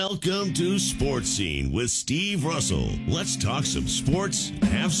Welcome to Sports Scene with Steve Russell. Let's talk some sports and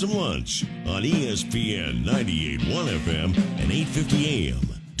have some lunch on ESPN 98.1 FM and 850 AM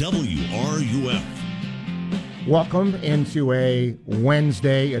WRUF. Welcome into a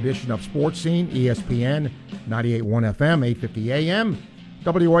Wednesday edition of Sports Scene, ESPN 98.1 FM, 850 AM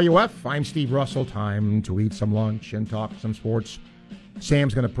WRUF. I'm Steve Russell. Time to eat some lunch and talk some sports.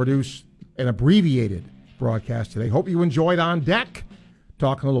 Sam's going to produce an abbreviated broadcast today. Hope you enjoyed On Deck.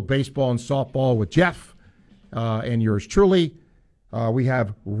 Talking a little baseball and softball with Jeff and yours truly. We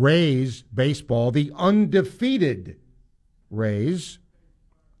have Rays baseball, the undefeated Rays,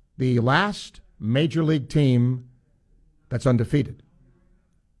 the last major league team that's undefeated.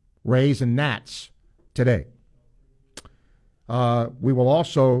 Rays and Nats today. We will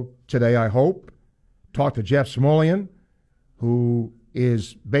also today, I hope, talk to Jeff Smulyan, who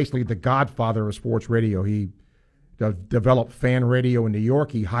is basically the godfather of sports radio. He developed fan radio in New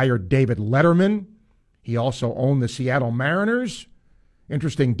York. He hired David Letterman. He also owned the Seattle Mariners.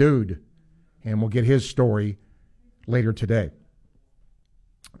 Interesting dude. And we'll get his story later today.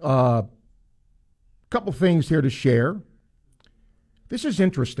 Couple things here to share. This is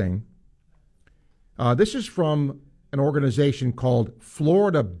interesting. This is from an organization called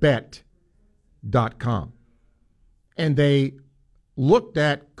FloridaBet.com. And they looked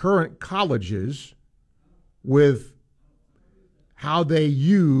at current colleges with how they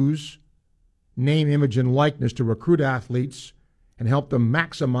use name, image, and likeness to recruit athletes and help them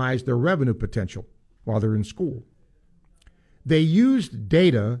maximize their revenue potential while they're in school. They used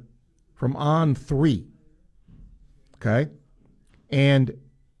data from On3, okay? And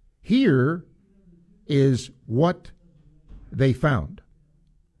here is what they found.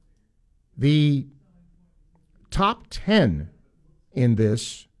 The top 10 in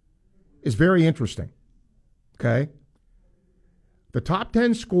this is very interesting. Okay? The top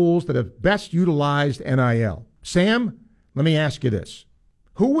 10 schools that have best utilized NIL. Sam, let me ask you this.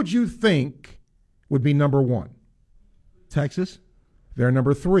 Who would you think would be number one? Texas. They're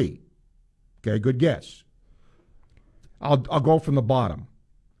number 3. Okay, good guess. I'll go from the bottom.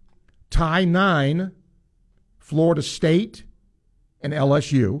 Tie 9, Florida State and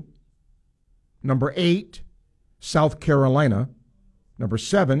LSU. Number 8, South Carolina. Number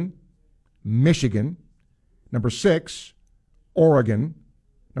 7, Michigan. Number 6, Oregon.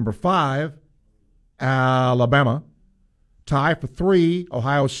 Number 5, Alabama. Tie for 3,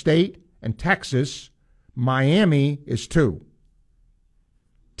 Ohio State and Texas. Miami is 2.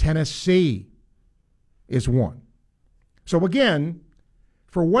 Tennessee is 1. So again,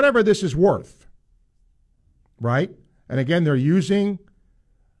 for whatever this is worth, right? And again, they're using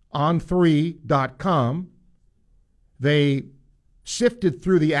on3.com. They sifted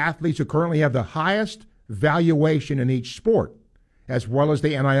through the athletes who currently have the highest valuation in each sport, as well as the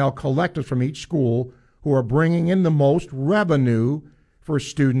NIL collectors from each school who are bringing in the most revenue for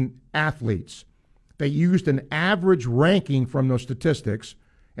student athletes. They used an average ranking from those statistics,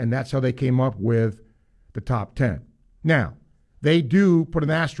 and that's how they came up with the top 10. Now, they do put an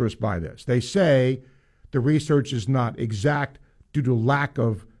asterisk by this. They say the research is not exact due to lack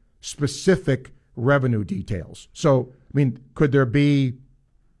of specific revenue details. So, I mean, could there be,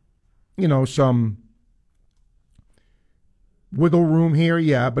 some wiggle room here?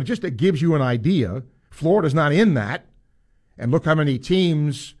 Yeah, but just it gives you an idea. Florida's not in that. And look how many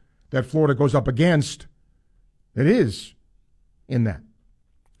teams that Florida goes up against. It is in that.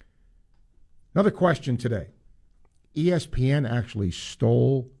 Another question today. ESPN actually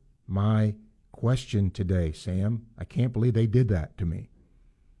stole my question today, Sam. I can't believe they did that to me.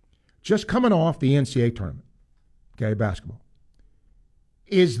 Just coming off the NCAA tournament, okay, basketball.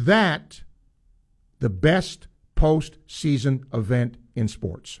 Is that the best postseason event in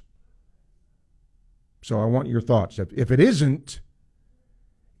sports? So I want your thoughts. If it isn't,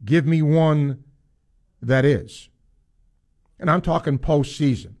 give me one that is. And I'm talking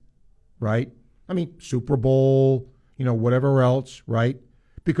postseason, right? I mean, Super Bowl, whatever else, right?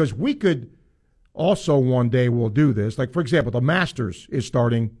 Because we could also one day we'll do this. Like, for example, the Masters is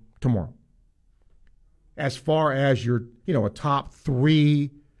starting tomorrow. As far as your, a top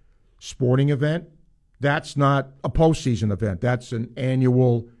 3 sporting event, that's not a postseason event. That's an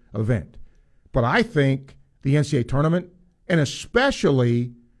annual event. But I think the NCAA tournament, and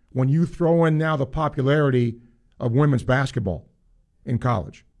especially when you throw in now the popularity of women's basketball in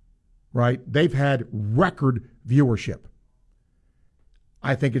college, right? They've had record viewership.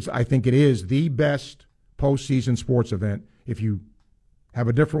 I think it is the best postseason sports event. If you have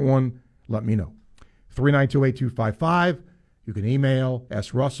a different one, let me know. 392-8255. You can email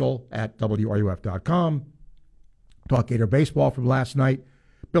srussell@wruf.com. Talk Gator baseball from last night.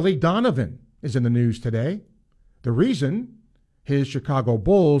 Billy Donovan is in the news today. The reason, his Chicago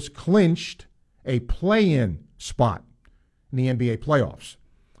Bulls clinched a play-in spot in the NBA playoffs.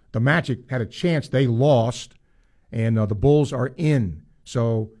 The Magic had a chance. They lost, and the Bulls are in.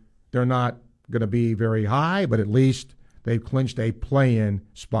 So they're not going to be very high, but at least they've clinched a play-in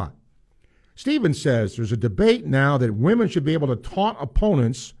spot. Steven says there's a debate now that women should be able to taunt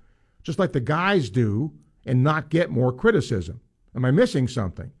opponents just like the guys do and not get more criticism. Am I missing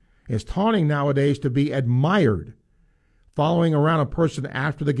something? Is taunting nowadays to be admired? Following around a person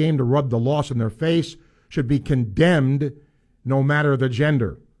after the game to rub the loss in their face should be condemned no matter the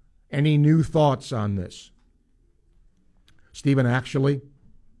gender. Any new thoughts on this? Stephen, actually,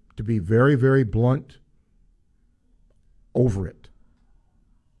 to be very, very blunt, over it.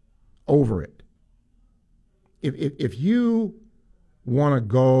 Over it. If you want to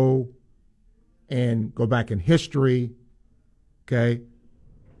go back in history, okay,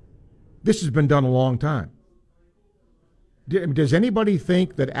 this has been done a long time. Does anybody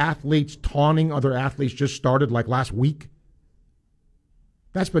think that athletes taunting other athletes just started like last week?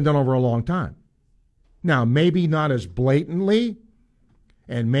 That's been done over a long time. Now, maybe not as blatantly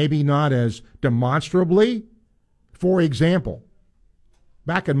and maybe not as demonstrably. For example,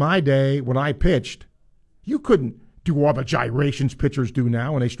 back in my day when I pitched, you couldn't do all the gyrations pitchers do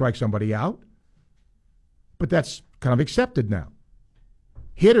now when they strike somebody out. But that's kind of accepted now.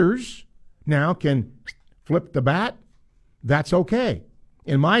 Hitters now can flip the bat. That's okay.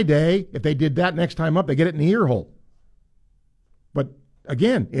 In my day, if they did that next time up, they get it in the ear hole. But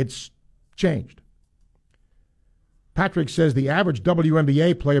again, it's changed. Patrick says the average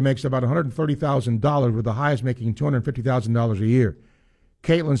WNBA player makes about $130,000, with the highest making $250,000 a year.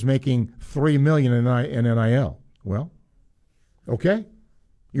 Caitlin's making $3 million in NIL. Well, okay.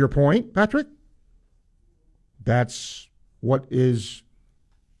 Your point, Patrick? That's what is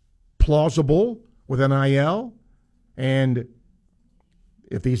plausible with NIL. And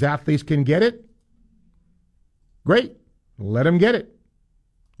if these athletes can get it, great. Let them get it.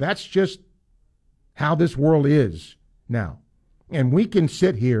 That's just how this world is now. And we can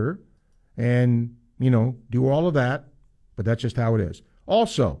sit here and, do all of that, but that's just how it is.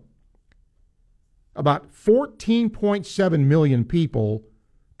 Also, about 14.7 million people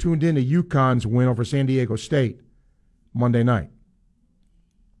tuned into UConn's win over San Diego State Monday night.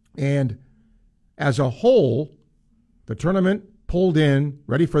 And as a whole, the tournament pulled in,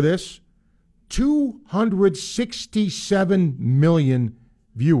 ready for this, 267 million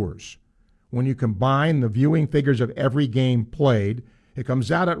viewers. When you combine the viewing figures of every game played, it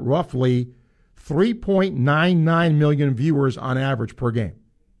comes out at roughly 3.99 million viewers on average per game.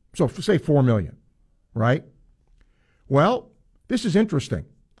 So say 4 million, right? Well, this is interesting.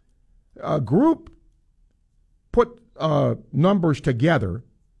 A group put numbers together,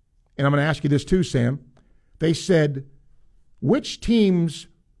 and I'm going to ask you this too, Sam. They said, which teams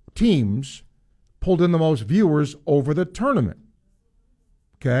pulled in the most viewers over the tournament?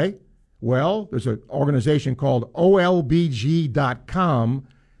 Okay. Well, there's an organization called OLBG.com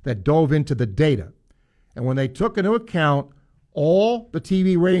that dove into the data. And when they took into account all the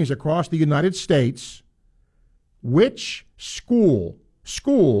TV ratings across the United States, which school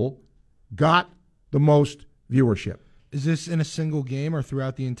got the most viewership? Is this in a single game or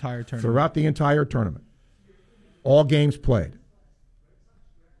throughout the entire tournament? Throughout the entire tournament. All games played.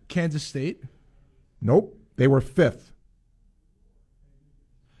 Kansas State? Nope. They were fifth.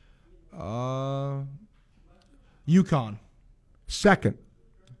 UConn. Second.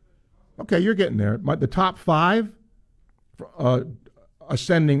 Okay, you're getting there. The top five,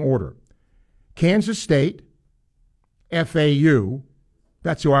 ascending order. Kansas State, FAU,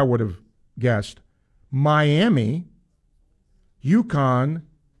 that's who I would have guessed. Miami, UConn,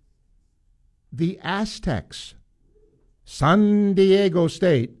 the Aztecs. San Diego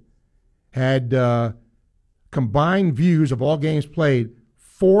State had combined views of all games played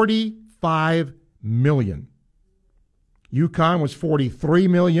 45 million. UConn was 43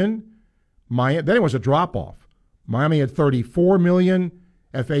 million. Then it was a drop-off. Miami had 34 million,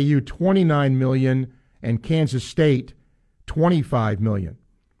 FAU 29 million, and Kansas State 25 million.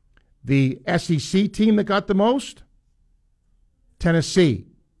 The SEC team that got the most, Tennessee,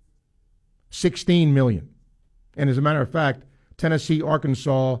 16 million. And as a matter of fact, Tennessee,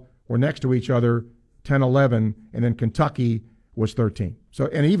 Arkansas were next to each other, 10-11, and then Kentucky was 13. So,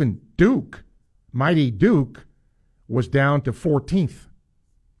 and even Duke, mighty Duke, was down to 14th.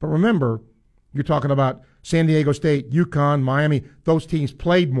 But remember, you're talking about San Diego State, UConn, Miami. Those teams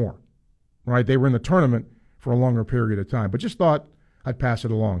played more, right? They were in the tournament for a longer period of time. But just thought I'd pass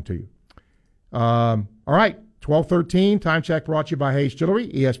it along to you. All right, 12:13, time check brought to you by Hayes Jewelry,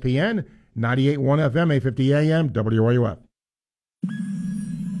 ESPN, 98.1 FM, 850 AM, WRUF.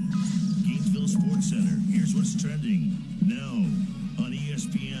 Gainesville Sports Center. Here's what's trending now on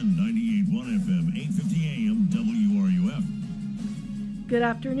ESPN 98.1 FM, 850 AM, WRUF. Good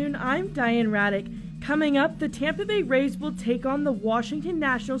afternoon. I'm Diane Raddick. Coming up, the Tampa Bay Rays will take on the Washington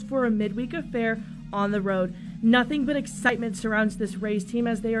Nationals for a midweek affair on the road. Nothing but excitement surrounds this Rays team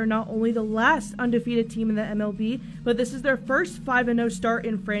as they are not only the last undefeated team in the MLB, but this is their first 5-0 start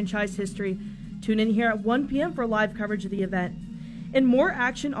in franchise history. Tune in here at 1 p.m. for live coverage of the event. In more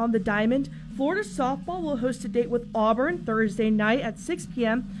action on the diamond, Florida softball will host a date with Auburn Thursday night at 6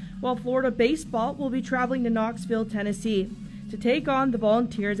 p.m., while Florida baseball will be traveling to Knoxville, Tennessee, to take on the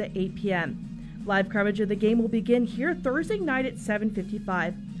Volunteers at 8 p.m. Live coverage of the game will begin here Thursday night at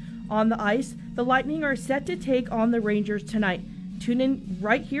 7:55. On the ice, the Lightning are set to take on the Rangers tonight. Tune in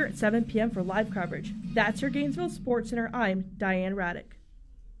right here at 7 p.m. for live coverage. That's your Gainesville Sports Center. I'm Diane Raddick.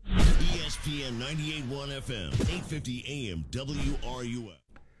 ESPN 98.1 FM, 850 AM, WRUF.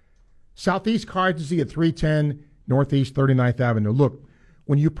 Southeast Car Agency at 310 Northeast 39th Avenue. Look,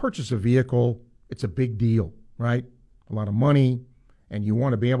 when you purchase a vehicle, it's a big deal, right? A lot of money, and you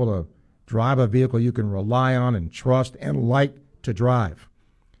want to be able to drive a vehicle you can rely on and trust and like to drive.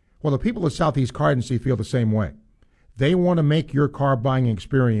 Well, the people at Southeast Car Agency feel the same way. They want to make your car buying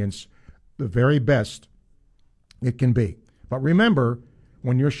experience the very best it can be. But remember,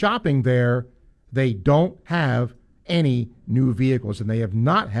 when you're shopping there, they don't have any new vehicles, and they have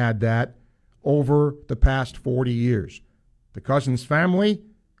not had that over the past 40 years. The Cousins family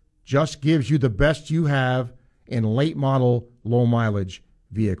just gives you the best you have in late model, low mileage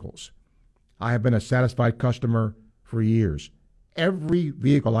vehicles. I have been a satisfied customer for years. Every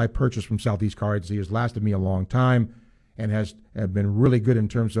vehicle I purchased from Southeast Car Agency has lasted me a long time and have been really good in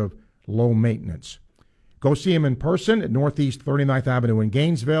terms of low maintenance. Go see them in person at Northeast 39th Avenue in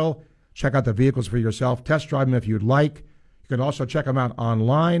Gainesville. Check out the vehicles for yourself. Test drive them if you'd like. You can also check them out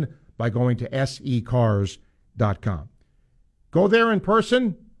online by going to secars.com. Go there in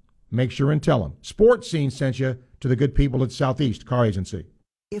person. Make sure and tell them Sports Scene sent you to the good people at Southeast Car Agency.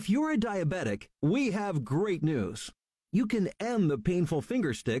 If you're a diabetic, we have great news. You can end the painful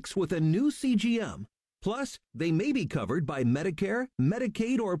finger sticks with a new CGM. Plus, they may be covered by Medicare,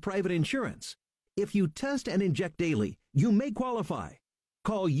 Medicaid, or private insurance. If you test and inject daily, you may qualify.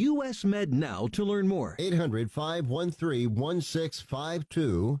 Call US Med now to learn more.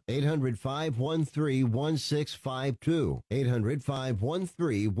 800-513-1652. 800-513-1652.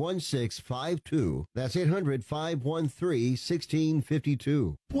 800-513-1652. That's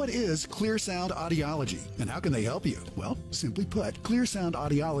 800-513-1652. What is Clear Sound Audiology, and how can they help you? Well, simply put, Clear Sound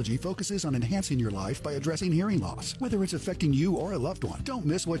Audiology focuses on enhancing your life by addressing hearing loss, whether it's affecting you or a loved one. Don't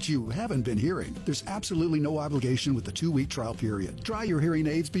miss what you haven't been hearing. There's absolutely no obligation with the 2-week trial period. Try your hearing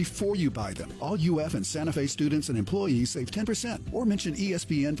aids before you buy them. All UF and Santa Fe students and employees save 10%, or mention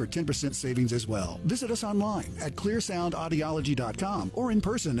ESPN for 10% savings as well. Visit us online at clearsoundaudiology.com or in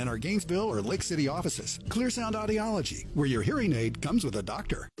person in our Gainesville or Lake City offices. Clear Sound Audiology, where your hearing aid comes with a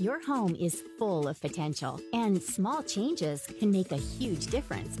doctor. Your home is full of potential, and small changes can make a huge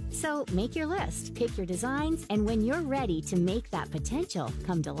difference. So make your list, pick your designs, and when you're ready to make that potential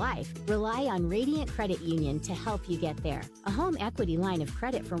come to life, rely on Radiant Credit Union to help you get there. A home equity line of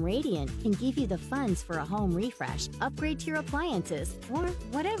credit from Radiant can give you the funds for a home refresh, upgrade to your appliances, or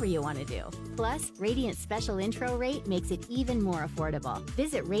whatever you want to do. Plus, Radiant's special intro rate makes it even more affordable.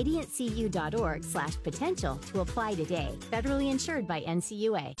 Visit radiantcu.org/potential to apply today. Federally insured by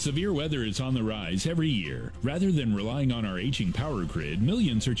NCUA. Severe weather is on the rise every year. Rather than relying on our aging power grid,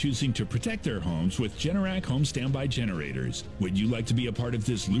 millions are choosing to protect their homes with Generac home standby generators. Would you like to be a part of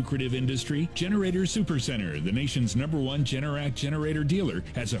this lucrative industry? Generator Supercenter, the nation's #1 Generac generator dealer,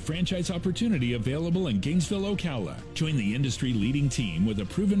 has a franchise opportunity available in Gainesville, Ocala. Join the industry-leading team with a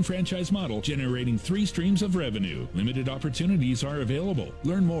proven franchise model generating 3 streams of revenue. Limited opportunities are available.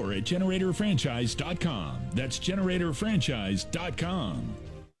 Learn more at GeneratorFranchise.com. That's GeneratorFranchise.com.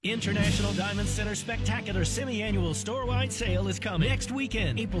 International Diamond Center Spectacular Semi-Annual Store-Wide Sale is coming next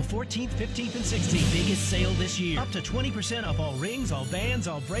weekend, April 14th, 15th, and 16th. Biggest sale this year. Up to 20% off all rings, all bands,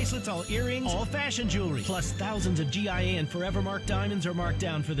 all bracelets, all earrings, all fashion jewelry. Plus thousands of GIA and Forever Marked diamonds are marked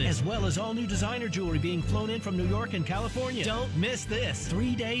down for this, as well as all new designer jewelry being flown in from New York and California. Don't miss this.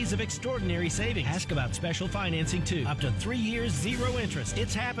 3 days of extraordinary savings. Ask about special financing too. Up to 3 years, 0 interest.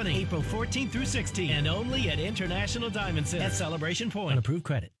 It's happening April 14th through 16th, and only at International Diamond Center at Celebration Point. On approved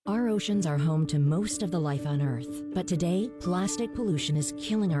credit. Our oceans are home to most of the life on Earth, but today, plastic pollution is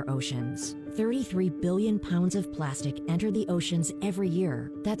killing our oceans. 33 billion pounds of plastic enter the oceans every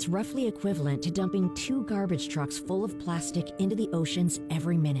year. That's roughly equivalent to dumping 2 garbage trucks full of plastic into the oceans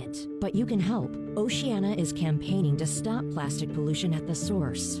every minute. But you can help. Oceana is campaigning to stop plastic pollution at the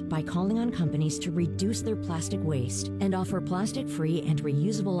source by calling on companies to reduce their plastic waste and offer plastic-free and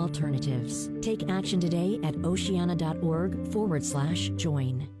reusable alternatives. Take action today at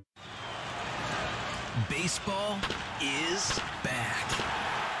oceana.org/join. Baseball is back.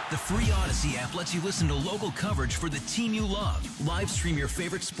 The free Odyssey app lets you listen to local coverage for the team you love, live stream your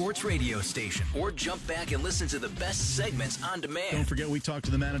favorite sports radio station, or jump back and listen to the best segments on demand. Don't forget, we talk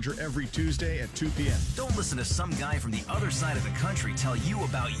to the manager every Tuesday at 2 p.m. Don't listen to some guy from the other side of the country tell you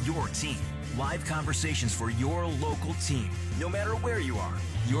about your team. Live conversations for your local team. No matter where you are,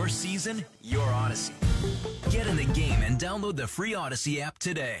 your season, your Odyssey. Get in the game and download the free Odyssey app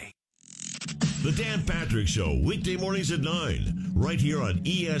today. The Dan Patrick Show, weekday mornings at 9, right here on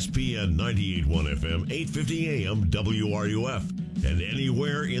ESPN 98.1 FM, 850 AM, WRUF, and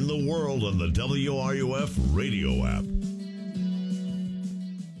anywhere in the world on the WRUF radio app.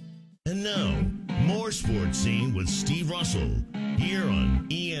 And now, more Sports Scene with Steve Russell, here on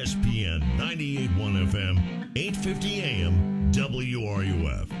ESPN 98.1 FM, 850 AM,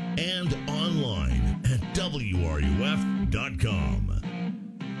 WRUF, and online at WRUF.com.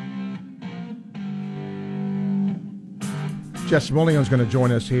 Jeff Smulyan is going to join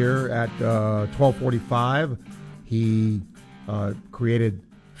us here at 12:45. He created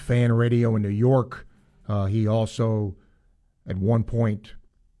fan radio in New York. He also, at one point,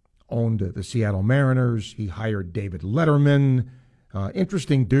 owned the Seattle Mariners. He hired David Letterman.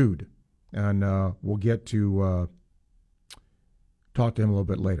 Interesting dude. And we'll get to talk to him a little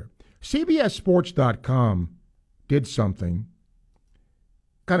bit later. CBSSports.com did something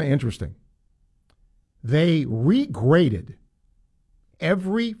kind of interesting. They regraded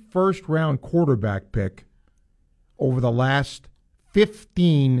every first-round quarterback pick over the last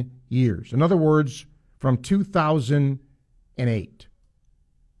 15 years. In other words, from 2008.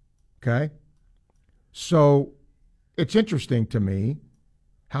 Okay? So it's interesting to me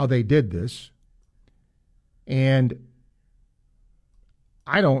how they did this. And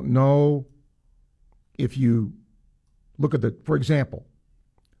I don't know if you look at for example,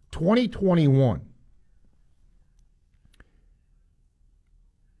 2021.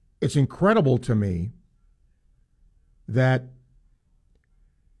 It's incredible to me that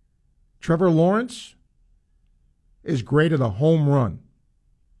Trevor Lawrence is graded a home run.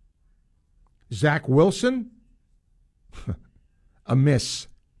 Zach Wilson, a miss.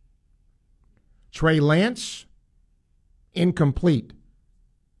 Trey Lance, incomplete.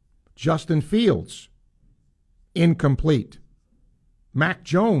 Justin Fields, incomplete. Mac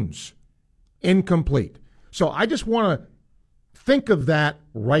Jones, incomplete. So I just want to think of that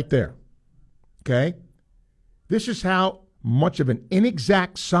right there, okay? This is how much of an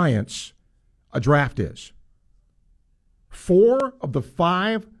inexact science a draft is. 4 of the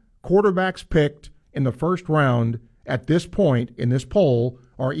 5 quarterbacks picked in the first round at this point in this poll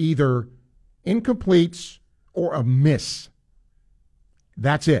are either incompletes or a miss.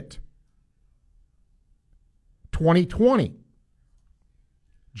 That's it. 2020,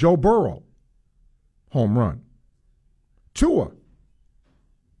 Joe Burrow, home run. Tua,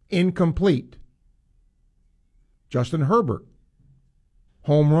 incomplete. Justin Herbert,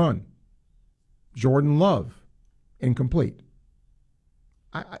 home run. Jordan Love, incomplete.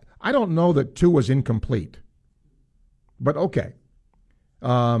 I don't know that Tua's incomplete, but okay.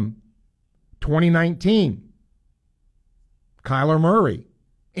 2019, Kyler Murray,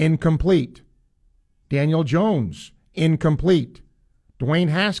 incomplete. Daniel Jones, incomplete. Dwayne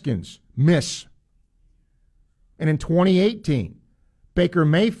Haskins, miss. And in 2018, Baker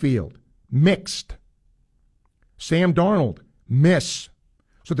Mayfield, mixed. Sam Darnold, miss.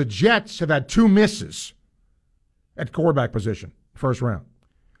 So the Jets have had 2 misses at quarterback position, first round.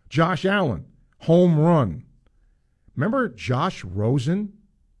 Josh Allen, home run. Remember Josh Rosen?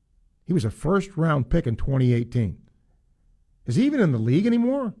 He was a first-round pick in 2018. Is he even in the league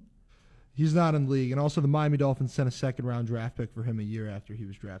anymore? He's not in the league. And also the Miami Dolphins sent a second-round draft pick for him a year after he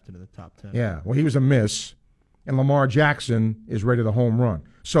was drafted in the top 10. Yeah, well, he was a miss. And Lamar Jackson is rated a home run.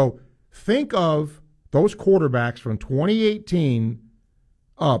 So think of those quarterbacks from 2018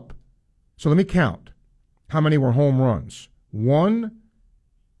 up. So let me count. How many were home runs? 1,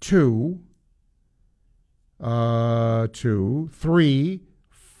 2, 3,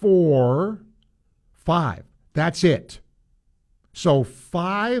 4, 5. That's it. So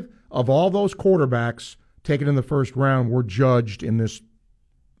 5 of all those quarterbacks taken in the first round were judged in this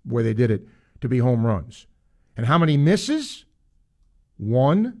way they did it to be home runs. And how many misses?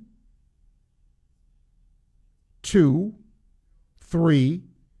 1, 2, 3,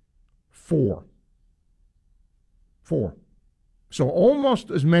 4. 4. So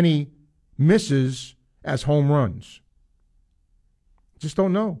almost as many misses as home runs. Just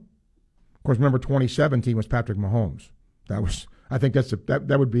don't know. Of course, remember 2017 was Patrick Mahomes. I think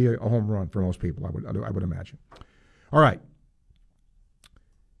that would be a home run for most people, I would imagine. All right.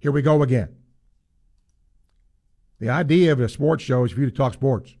 Here we go again. The idea of a sports show is for you to talk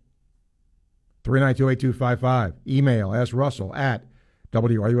sports. 392-8255. Email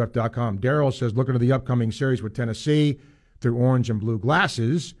srussell@wruf.com. Daryl says, looking at the upcoming series with Tennessee through orange and blue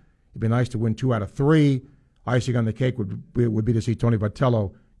glasses, it'd be nice to win 2 out of 3. Icing on the cake would be to see Tony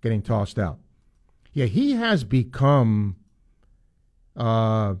Vitello getting tossed out. Yeah, he has become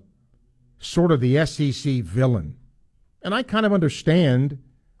sort of the SEC villain. And I kind of understand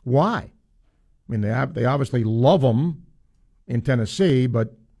why. I mean, they obviously love him in Tennessee,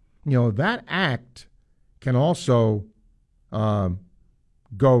 but, you know, that act can also go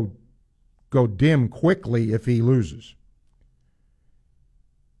dim quickly if he loses.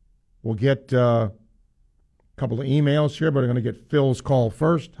 We'll get a couple of emails here, but I'm going to get Phil's call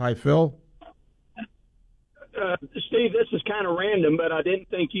first. Hi, Phil. Steve, this is kind of random, but I didn't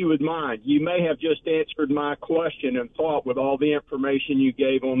think you would mind. You may have just answered my question and thought with all the information you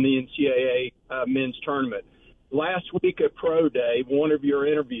gave on the NCAA men's tournament. Last week at Pro Day, one of your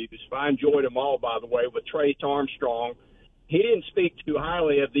interviews, I enjoyed them all, by the way, with Trace Armstrong, he didn't speak too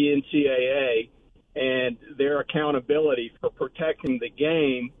highly of the NCAA and their accountability for protecting the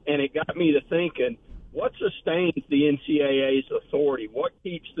game, and it got me to thinking, what sustains the NCAA's authority? What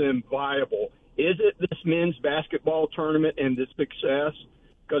keeps them viable? Is it this men's basketball tournament and the success?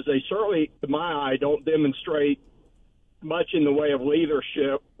 Because they certainly, to my eye, don't demonstrate much in the way of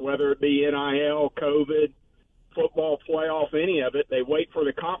leadership, whether it be NIL, COVID, football playoff, any of it. They wait for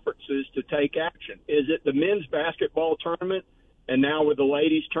the conferences to take action. Is it the men's basketball tournament and now with the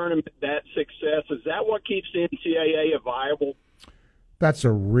ladies tournament, that success? Is that what keeps the NCAA viable? That's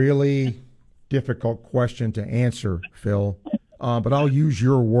a really difficult question to answer, Phil, but I'll use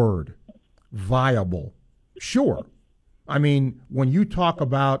your word. Viable. Sure. I mean, when you talk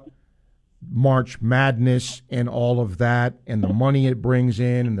about March Madness and all of that and the money it brings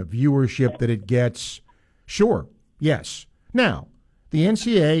in and the viewership that it gets, sure, yes. Now, the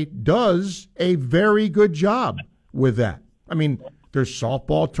NCAA does a very good job with that. I mean, there's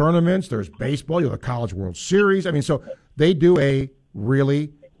softball tournaments, there's baseball, you have the College World Series. I mean, so they do a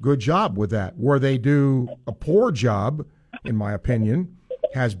really good job with that. Where they do a poor job, in my opinion,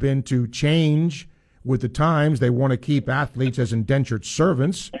 has been to change with the times. They want to keep athletes as indentured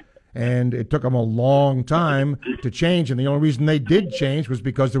servants, and it took them a long time to change. And the only reason they did change was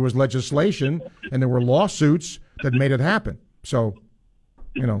because there was legislation and there were lawsuits that made it happen. So,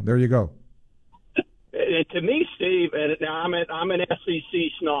 you know, there you go. To me, Steve, and now I'm an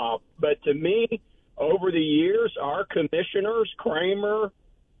SEC snob, but to me, over the years, our commissioners, Kramer,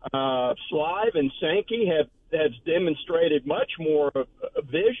 Slive, and Sankey has demonstrated much more of a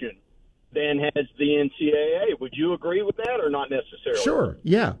vision than has the NCAA. Would you agree with that or not necessarily? Sure,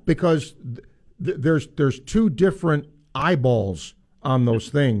 yeah, because there's two different eyeballs on those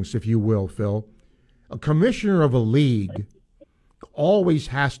things, if you will, Phil. A commissioner of a league always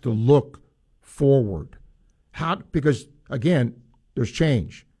has to look forward. Because, again, there's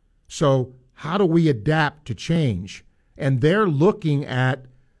change. So how do we adapt to change? And they're looking at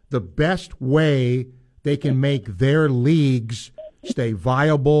the best way they can make their leagues stay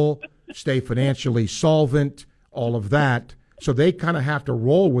viable, stay financially solvent, all of that. So they kind of have to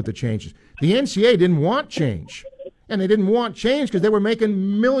roll with the changes. The NCAA didn't want change. And they didn't want change because they were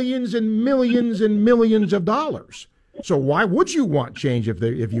making millions and millions and millions of dollars. So why would you want change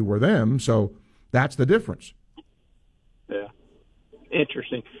if you were them? So that's the difference. Yeah.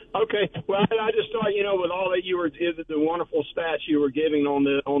 Interesting. Okay. Well, I just thought, with all that the wonderful stats you were giving on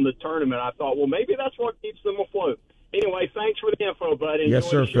the tournament, I thought, well, maybe that's what keeps them afloat. Anyway, thanks for the info, buddy. Yes,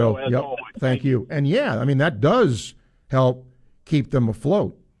 sir, Phil. Yep. Thank you. And yeah, I mean, that does help keep them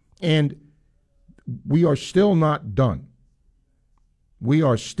afloat. And we are still not done. We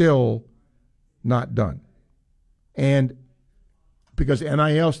are still not done. And because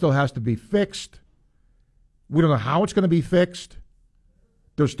NIL still has to be fixed, we don't know how it's going to be fixed.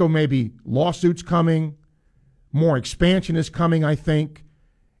 There's still maybe lawsuits coming. More expansion is coming, I think.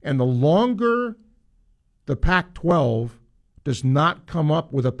 And the longer the Pac-12 does not come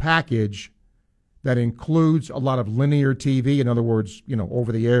up with a package that includes a lot of linear TV, in other words,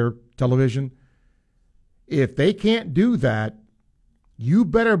 over-the-air television, if they can't do that, you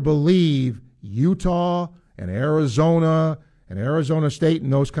better believe Utah and Arizona State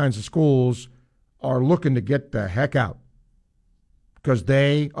and those kinds of schools are looking to get the heck out because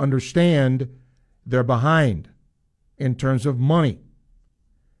they understand they're behind in terms of money.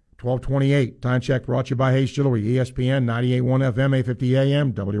 1228, time check brought to you by Hayes Jewelry, ESPN 98.1 FM, 850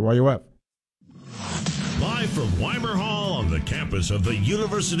 AM, WRUF. Live from Weimer Hall on the campus of the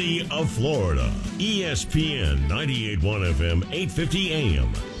University of Florida, ESPN 98.1 FM, 850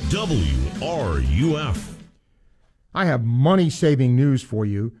 AM, WRUF. I have money-saving news for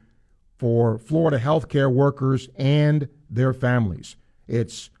you for Florida healthcare workers and their families.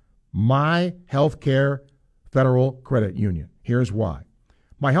 It's My Healthcare Federal Credit Union. Here's why.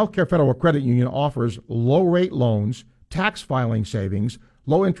 My Healthcare Federal Credit Union offers low-rate loans, tax filing savings,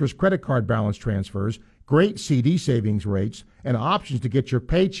 low-interest credit card balance transfers, great CD savings rates, and options to get your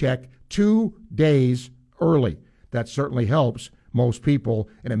paycheck 2 days early. That certainly helps most people,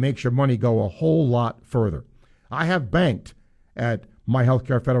 and it makes your money go a whole lot further. I have banked at My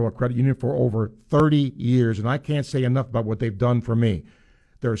Healthcare Federal Credit Union for over 30 years, and I can't say enough about what they've done for me.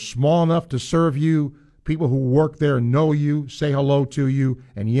 They're small enough to serve you. People who work there know you, say hello to you,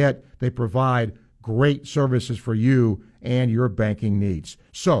 and yet they provide great services for you and your banking needs.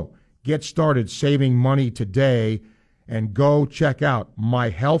 So get started saving money today and go check out My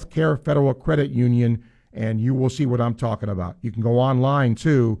Healthcare Federal Credit Union, and you will see what I'm talking about. You can go online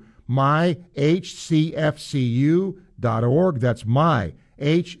to myhcfcu.org. That's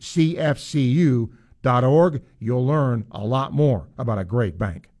myhcfcu.org. You'll learn a lot more about a great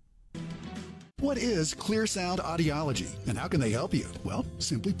bank. What is Clear Sound Audiology, and how can they help you? Well,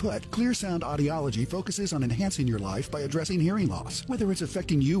 simply put, Clear Sound Audiology focuses on enhancing your life by addressing hearing loss, whether it's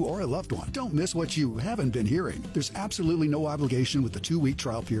affecting you or a loved one. Don't miss what you haven't been hearing. There's absolutely no obligation with the 2-week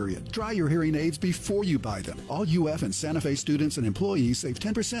trial period. Try your hearing aids before you buy them. All UF and Santa Fe students and employees save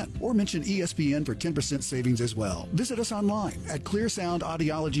 10%, or mention ESPN for 10% savings as well. Visit us online at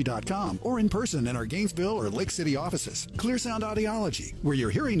clearsoundaudiology.com or in person in our Gainesville or Lake City offices. Clear Sound Audiology, where your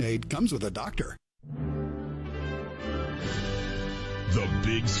hearing aid comes with a doctor. The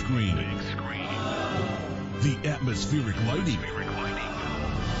big screen. The atmospheric lighting.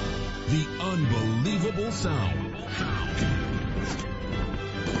 The unbelievable sound.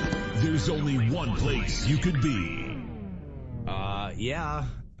 There's only one place you could be.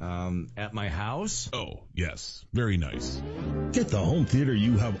 At my house? Oh, yes. Very nice. Get the home theater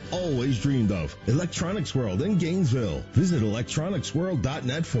you have always dreamed of. Electronics World in Gainesville. Visit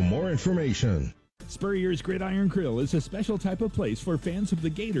electronicsworld.net for more information. Spurrier's Gridiron Grill is a special type of place for fans of the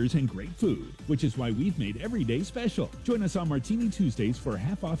Gators and great food, which is why we've made every day special. Join us on Martini Tuesdays for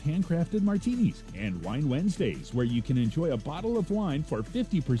half-off handcrafted martinis and Wine Wednesdays, where you can enjoy a bottle of wine for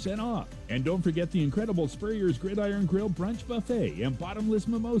 50% off. And don't forget the incredible Spurrier's Gridiron Grill Brunch Buffet and bottomless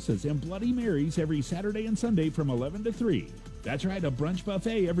mimosas and Bloody Marys every Saturday and Sunday from 11 to 3. That's right, a brunch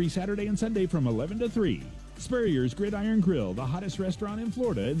buffet every Saturday and Sunday from 11 to 3. Spurrier's Gridiron Grill, the hottest restaurant in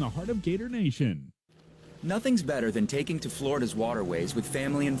Florida in the heart of Gator Nation. Nothing's better than taking to Florida's waterways with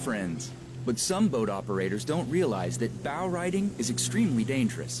family and friends. But some boat operators don't realize that bow riding is extremely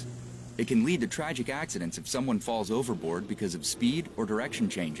dangerous. It can lead to tragic accidents if someone falls overboard because of speed or direction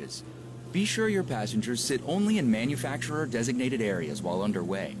changes. Be sure your passengers sit only in manufacturer-designated areas while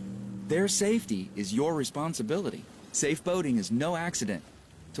underway. Their safety is your responsibility. Safe boating is no accident.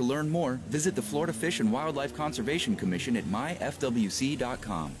 To learn more, visit the Florida Fish and Wildlife Conservation Commission at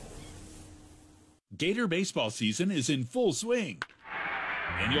myfwc.com. Gator baseball season is in full swing,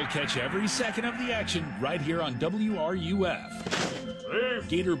 and you'll catch every second of the action right here on WRUF.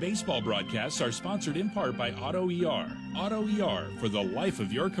 Gator baseball broadcasts are sponsored in part by Auto ER. Auto ER, for the life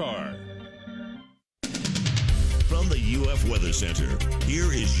of your car. From the UF Weather Center,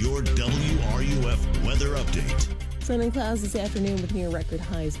 here is your WRUF weather update. Sun and clouds this afternoon with near record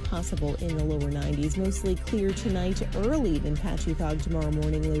highs possible in the lower 90s. Mostly clear tonight, early, then patchy fog tomorrow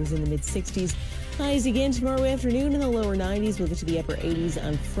morning, lows in the mid-60s. Highs again tomorrow afternoon in the lower 90s. We'll get to the upper 80s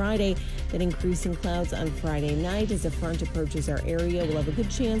on Friday. Then increasing clouds on Friday night as a front approaches our area. We'll have a good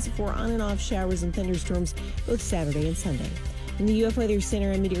chance for on and off showers and thunderstorms both Saturday and Sunday. In the UF Weather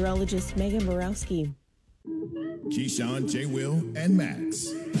Center, I'm meteorologist Megan Borowski. Keyshawn, J. Will, and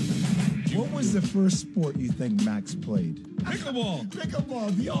Max. What was the first sport you think Max played? Pickleball.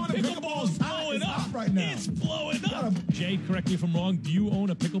 Pickleball. Do you own a Pickleball's blowing up right now? It's blowing up. Jay, correct me if I'm wrong. Do you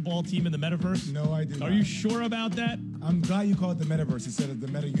own a pickleball team in the metaverse? No, I do not. Are you sure about that? I'm glad you called it the metaverse instead of the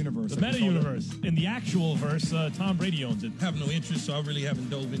meta-universe. The meta-universe. In the actual verse, Tom Brady owns it. I have no interest, so I really haven't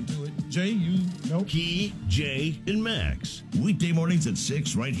dove into it. Jay, you? Nope. Key, Jay, and Max. Weekday mornings at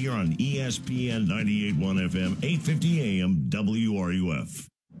 6 right here on ESPN 98.1 FM, 850 AM, WRUF.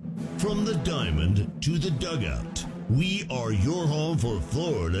 From the diamond to the dugout, We are your home for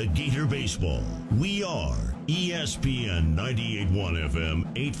Florida Gator baseball. We are ESPN 98.1 FM,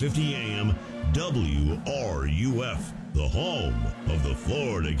 850 AM, WRUF, the home of the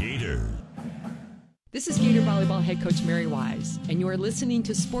Florida Gators. This is Gator Volleyball head coach Mary Wise, and you are listening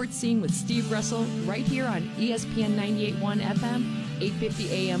to Sports Scene with Steve Russell right here on ESPN 98.1 FM, 850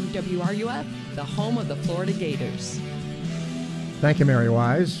 AM WRUF, the home of the Florida Gators. Thank you, Mary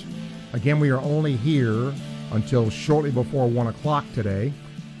Wise. Again, we are only here until shortly before 1 o'clock today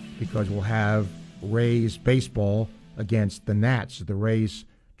because we'll have Rays baseball against the Nats. The Rays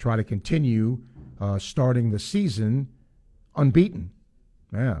try to continue starting the season unbeaten.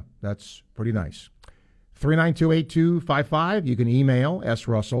 Yeah, that's pretty nice. 392-8255. You can email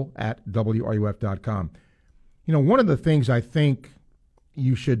srussell@wruf.com. You know, one of the things I think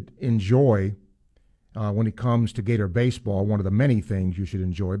you should enjoy when it comes to Gator baseball, one of the many things you should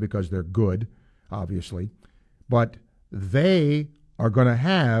enjoy because they're good, obviously, but they are going to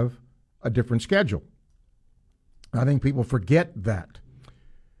have a different schedule. I think people forget that.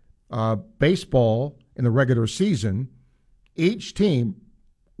 Baseball in the regular season, each team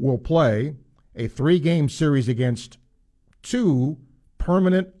will play a 3-game series against 2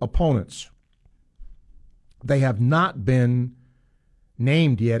 permanent opponents. They have not been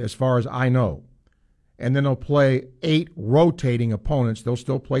named yet as far as I know. And then they'll play 8 rotating opponents. They'll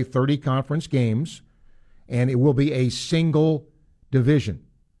still play 30 conference games, and it will be a single division.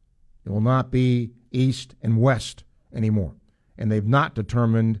 It will not be East and West anymore. And they've not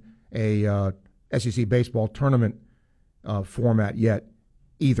determined a SEC baseball tournament format yet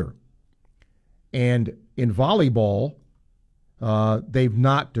either. And in volleyball, they've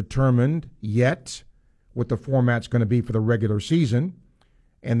not determined yet what the format's going to be for the regular season.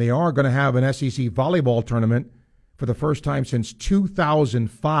 And they are going to have an SEC volleyball tournament for the first time since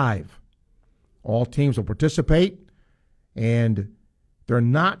 2005. All teams will participate, and they're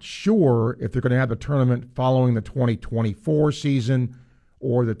not sure if they're going to have the tournament following the 2024 season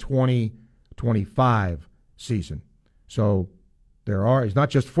or the 2025 season. So it's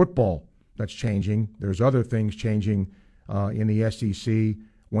not just football that's changing. There's other things changing in the SEC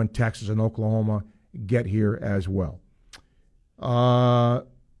when Texas and Oklahoma get here as well.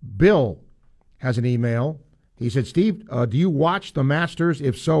 Bill has an email. He said, Steve, do you watch the Masters?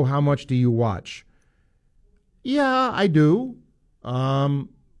 If so, how much do you watch? Yeah, I do, but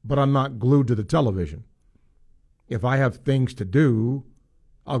I'm not glued to the television. If I have things to do,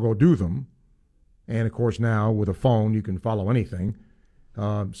 I'll go do them. And, of course, now with a phone, you can follow anything.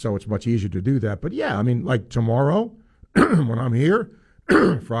 So it's much easier to do that. But, yeah, I mean, like tomorrow when I'm here,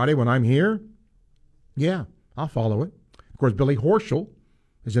 Friday when I'm here, yeah, I'll follow it. Of course, Billy Horschel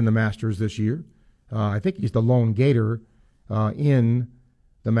is in the Masters this year. I think he's the lone Gator in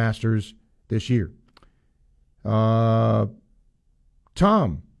the Masters this year. Tom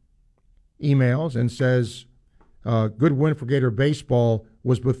emails and says, good win for Gator baseball.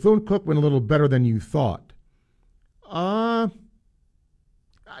 Was Bethune-Cookman a little better than you thought?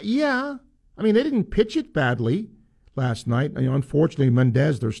 Yeah. I mean, they didn't pitch it badly last night. Unfortunately,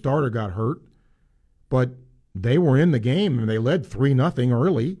 Mendez, their starter, got hurt. But they were in the game, and they led 3-0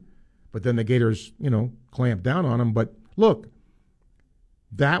 early. But then the Gators, clamped down on them. But look,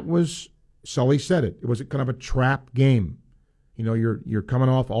 that was, Sully said it, it was kind of a trap game. You're coming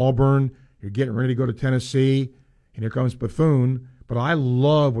off Auburn, you're getting ready to go to Tennessee, and here comes Bethune. But I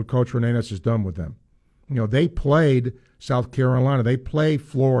love what Coach Hernandez has done with them. They played South Carolina, they play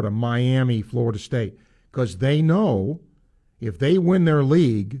Florida, Miami, Florida State, because they know if they win their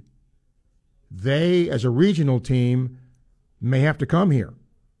league, they, as a regional team, may have to come here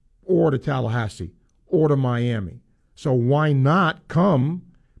or to Tallahassee or to Miami. So why not come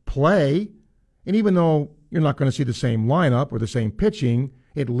play? And even though you're not going to see the same lineup or the same pitching,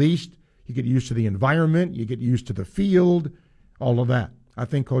 at least you get used to the environment, you get used to the field, all of that. I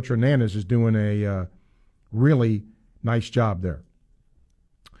think Coach Hernandez is doing a really nice job there.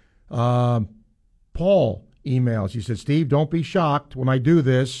 Paul emails. He said, Steve, don't be shocked when I do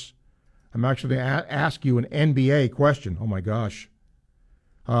this. I'm actually going to ask you an NBA question. Oh, my gosh.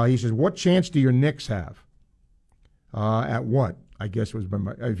 He says, what chance do your Knicks have? At what? I guess it was,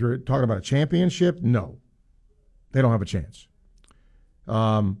 if you're talking about a championship, no. They don't have a chance.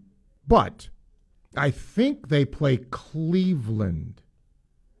 But I think they play Cleveland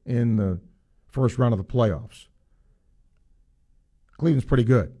in the first round of the playoffs. Cleveland's pretty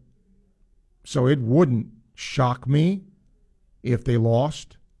good. So it wouldn't shock me if they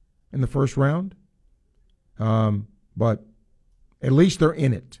lost in the first round. But at least they're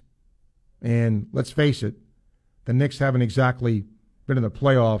in it. And let's face it, the Knicks haven't exactly been in the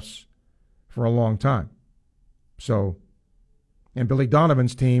playoffs for a long time. So, and Billy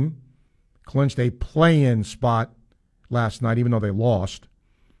Donovan's team clinched a play-in spot last night, even though they lost.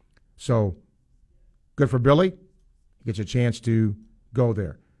 So, good for Billy. He gets a chance to go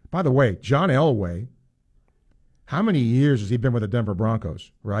there. By the way, John Elway, how many years has he been with the Denver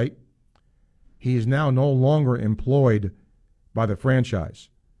Broncos, right? He is now no longer employed by the franchise.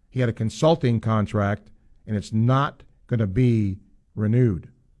 He had a consulting contract, and it's not going to be renewed.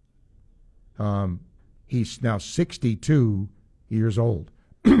 He's now 62 years old.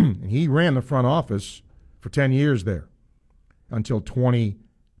 And he ran the front office for 10 years there until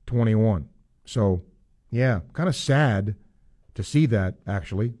 2021. So, yeah, kind of sad to see that,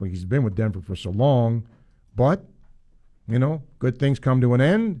 actually. He's been with Denver for so long. But, you know, good things come to an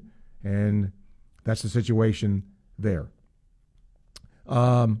end, and that's the situation there.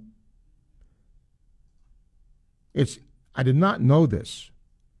 I did not know this.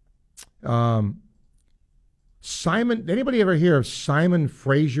 Simon, anybody ever hear of Simon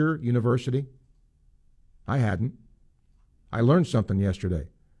Fraser University? I hadn't. I learned something yesterday.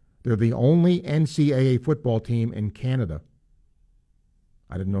 They're the only NCAA football team in Canada.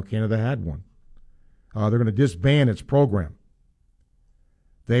 I didn't know Canada had one. They're going to disband its program.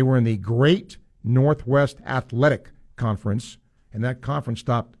 They were in the Great Northwest Athletic Conference, and that conference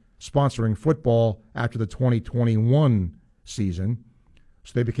stopped sponsoring football after the 2021 season.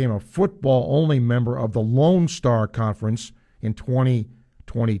 So they became a football-only member of the Lone Star Conference in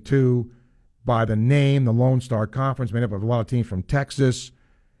 2022 by the name, the Lone Star Conference, made up of a lot of teams from Texas,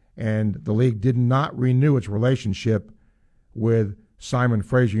 and the league did not renew its relationship with Simon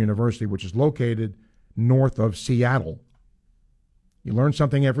Fraser University, which is located north of Seattle. You learn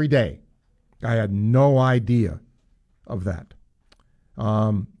something every day. I had no idea of that.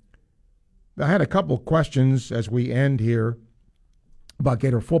 I had a couple of questions as we end here about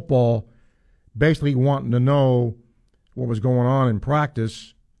Gator football, basically wanting to know what was going on in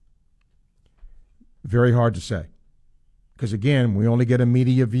practice. Very hard to say. Because, again, we only get a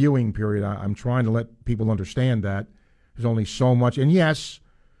media viewing period. I'm trying to let people understand that. There's only so much. And, yes,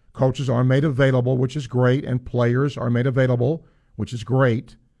 coaches are made available, which is great, and players are made available, which is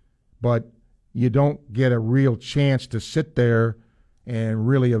great. But you don't get a real chance to sit there and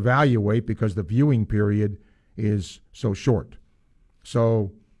really evaluate because the viewing period is so short.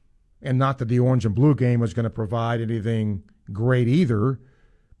 So, and not that the orange and blue game was going to provide anything great either,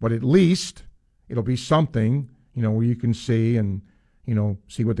 but at least it'll be something, you know, where you can see and, you know,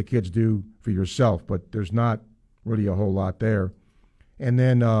 see what the kids do for yourself. But there's not really a whole lot there. And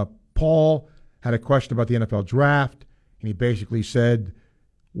then Paul had a question about the NFL draft, and he basically said,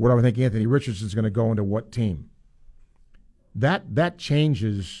 what do I think Anthony Richardson is going to go into what team? That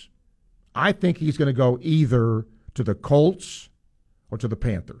changes. I think he's going to go either to the Colts or to the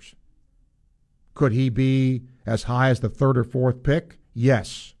Panthers. Could he be as high as the third or fourth pick?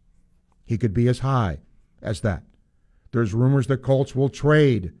 Yes. He could be as high as that. There's rumors that Colts will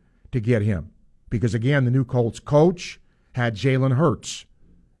trade to get him because, again, the new Colts coach had Jalen Hurts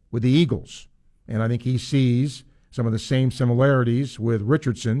with the Eagles, and I think he sees some of the same similarities with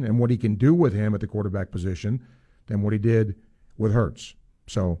Richardson and what he can do with him at the quarterback position than what he did with Hurts.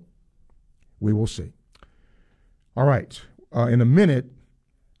 So we will see. All right. In a minute,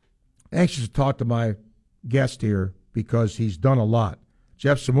 anxious to talk to my guest here because he's done a lot.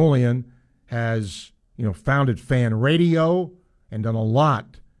 Jeff Smulyan has, founded Fan Radio and done a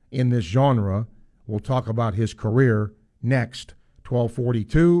lot in this genre. We'll talk about his career next.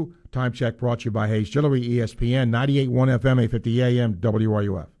 1242, time check brought to you by Hayes Jewelry, ESPN, 98.1 FM, 850 AM,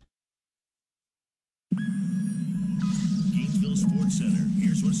 WRUF. Gainesville Sports Center,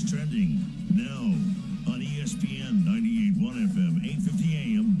 here's what's trending now on ESPN 98.1 FM, 850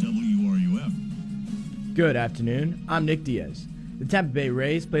 AM, WRUF. Good afternoon, I'm Nick Diaz. The Tampa Bay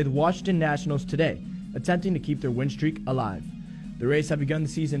Rays play the Washington Nationals today, attempting to keep their win streak alive. The Rays have begun the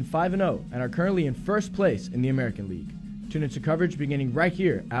season 5-0 and are currently in first place in the American League. Tune into coverage beginning right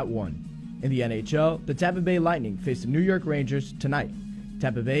here at 1. In the NHL, the Tampa Bay Lightning face the New York Rangers tonight.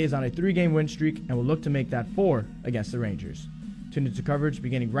 Tampa Bay is on a 3-game win streak and will look to make that 4 against the Rangers. Tune into coverage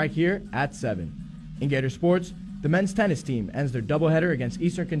beginning right here at 7. In Gator Sports, the men's tennis team ends their doubleheader against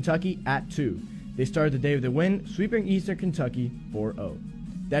Eastern Kentucky at 2. They started the day with a win, sweeping Eastern Kentucky 4-0.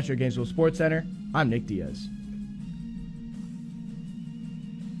 That's your Gainesville Sports Center. I'm Nick Diaz.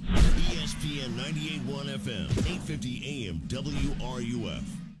 ESPN 98.1 FM, 850 AM, WRUF.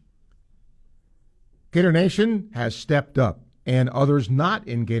 Gator Nation has stepped up, and others not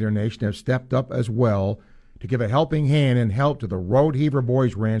in Gator Nation have stepped up as well to give a helping hand and help to the Road Heaver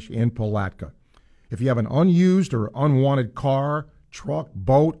Boys Ranch in Palatka. If you have an unused or unwanted car, truck,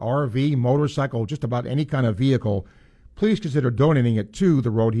 boat, RV, motorcycle, just about any kind of vehicle, please consider donating it to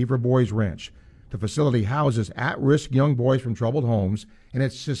the Road Heaver Boys Ranch. The facility houses at-risk young boys from troubled homes, and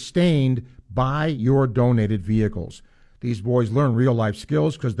it's sustained by your donated vehicles. These boys learn real-life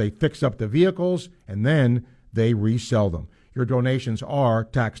skills because they fix up the vehicles, and then they resell them. Your donations are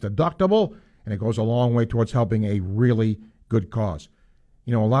tax-deductible, and it goes a long way towards helping a really good cause.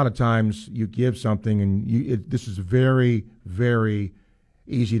 You know, a lot of times you give something, and this is very, very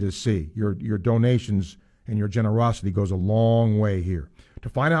easy to see. Your donations and your generosity goes a long way here. To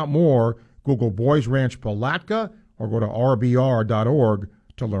find out more, Google Boys Ranch Palatka or go to rbr.org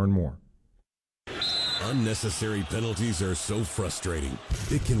to learn more. Unnecessary penalties are so frustrating.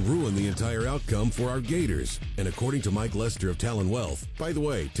 It can ruin the entire outcome for our Gators. And according to Mike Lester of Talon Wealth, by the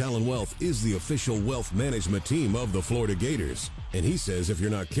way, Talon Wealth is the official wealth management team of the Florida Gators. And he says if you're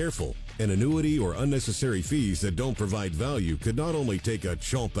not careful, an annuity or unnecessary fees that don't provide value could not only take a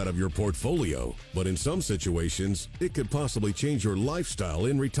chunk out of your portfolio, but in some situations, it could possibly change your lifestyle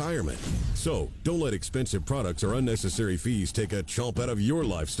in retirement. So, don't let expensive products or unnecessary fees take a chunk out of your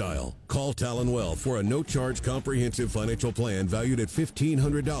lifestyle. Call Talon Wealth for a no-charge comprehensive financial plan valued at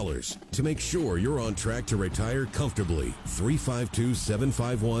 $1,500 to make sure you're on track to retire comfortably.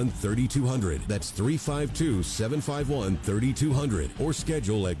 352-751-3200. That's 352-751-3200. Or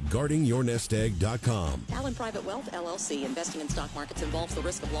schedule at guardingyournestegg.com. Talon Private Wealth, LLC. Investing in stock markets involves the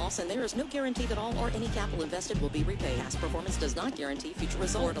risk of loss, and there is no guarantee that all or any capital invested will be repaid. Past performance does not guarantee future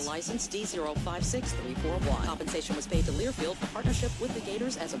results. Florida license D056341. Compensation was paid to Learfield for partnership with the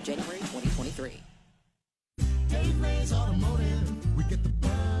Gators as of January 2023. Dave Mays Automotive, we get the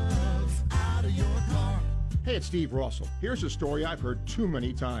bugs out of your car. Hey, it's Steve Russell. Here's a story I've heard too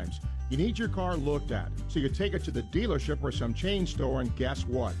many times. You need your car looked at, so you take it to the dealership or some chain store, and guess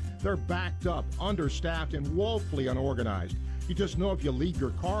what? They're backed up, understaffed, and woefully unorganized. You just know if you leave your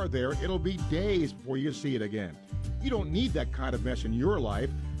car there, it'll be days before you see it again. You don't need that kind of mess in your life.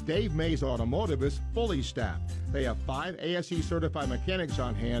 Dave Mays Automotive is fully staffed. They have 5 ASE certified mechanics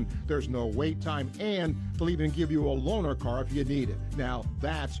on hand. There's no wait time, and they'll even give you a loaner car if you need it. Now,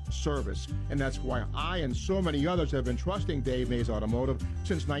 that's service, and that's why I and so many others have been trusting Dave Mays Automotive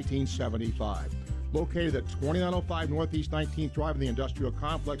since 1975. Located at 2905 Northeast 19th Drive in the industrial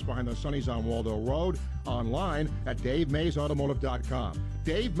complex behind the Sunny's on Waldo Road. Online at DaveMaysAutomotive.com.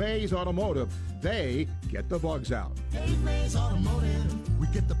 Dave Mays Automotive, they get the bugs out. Dave Mays Automotive, we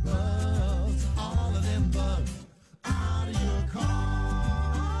get the bugs, all of them bugs, out of your car.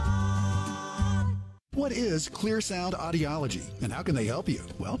 What is Clear Sound Audiology, and how can they help you?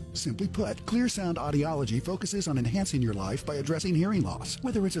 Well, simply put, Clear Sound Audiology focuses on enhancing your life by addressing hearing loss,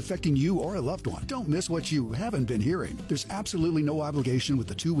 whether it's affecting you or a loved one. Don't miss what you haven't been hearing. There's absolutely no obligation with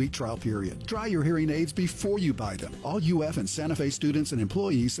the 2-week trial period. Try your hearing aids before you buy them. All UF and Santa Fe students and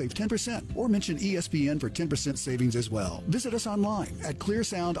employees save 10%, or mention ESPN for 10% savings as well. Visit us online at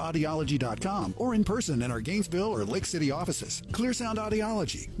clearsoundaudiology.com or in person in our Gainesville or Lake City offices. Clear Sound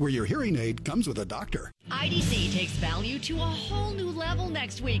Audiology, where your hearing aid comes with a doctor. IDC takes value to a whole new level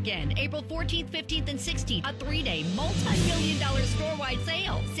next weekend, April 14th, 15th, and 16th, a 3-day multi-million-dollar store-wide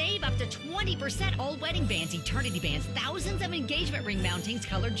sale. Save up to 20% all wedding bands, eternity bands, thousands of engagement ring mountings,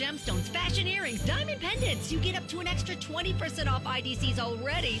 colored gemstones, fashion earrings, diamond pendants. You get up to an extra 20% off IDC's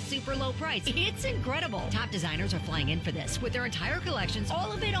already super low price. It's incredible. Top designers are flying in for this with their entire collections,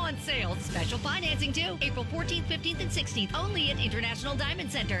 all of it on sale. Special financing too, April 14th, 15th, and 16th, only at International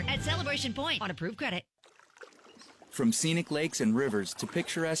Diamond Center at Celebration Point on approved credit. From scenic lakes and rivers to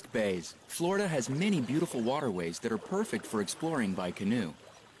picturesque bays, Florida has many beautiful waterways that are perfect for exploring by canoe.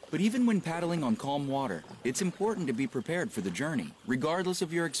 But even when paddling on calm water, it's important to be prepared for the journey, regardless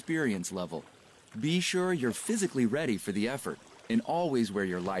of your experience level. Be sure you're physically ready for the effort, and always wear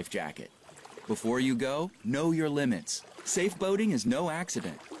your life jacket. Before you go, know your limits. Safe boating is no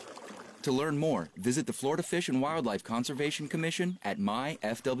accident. To learn more, visit the Florida Fish and Wildlife Conservation Commission at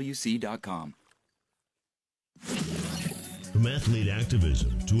myfwc.com. From athlete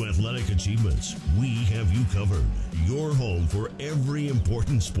activism to athletic achievements, we have you covered. Your home for every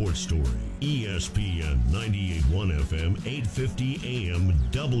important sports story. ESPN 98.1 FM, 850 AM,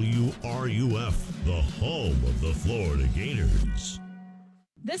 WRUF, the home of the Florida Gators.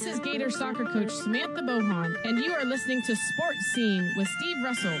 This is Gator soccer coach Samantha Bohan, and you are listening to Sports Scene with Steve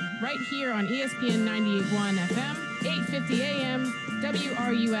Russell right here on ESPN 98.1 FM, 850 AM,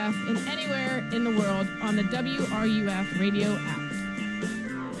 WRUF, and anywhere in the world on the WRUF radio app.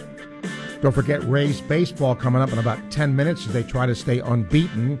 Don't forget Rays baseball coming up in about 10 minutes as they try to stay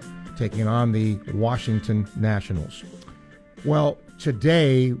unbeaten, taking on the Washington Nationals. Well,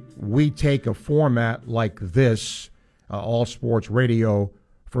 today we take a format like this all sports radio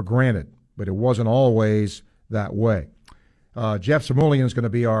for granted, but it wasn't always that way. Jeff Smulyan is going to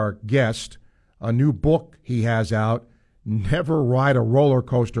be our guest. A new book he has out, Never Ride a Roller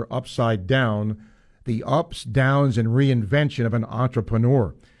Coaster Upside Down, The Ups, Downs, and Reinvention of an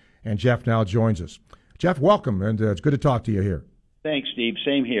Entrepreneur. And Jeff now joins us. Jeff, welcome, and it's good to talk to you here. Thanks, Steve.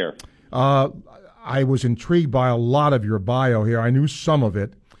 Same here. I was intrigued by a lot of your bio here. I knew some of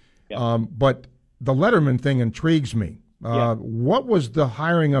it, but the Letterman thing intrigues me. What was the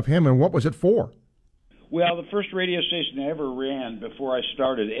hiring of him, and what was it for? Well, the first radio station I ever ran before I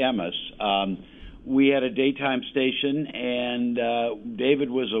started Emmis, we had a daytime station, and David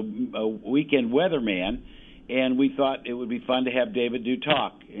was a weekend weatherman, and we thought it would be fun to have David do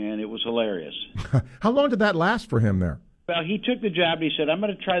talk, and it was hilarious. How long did that last for him there? Well, he took the job, and he said, I'm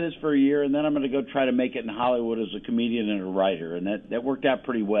going to try this for a year, and then I'm going to go try to make it in Hollywood as a comedian and a writer, and that worked out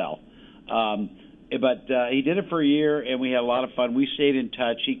pretty well. But he did it for a year, and we had a lot of fun. We stayed in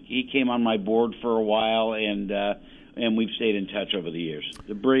touch. He came on my board for a while, and we've stayed in touch over the years.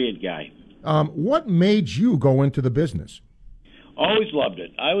 A brilliant guy. What made you go into the business? Always loved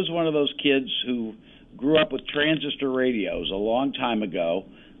it. I was one of those kids who grew up with transistor radios a long time ago,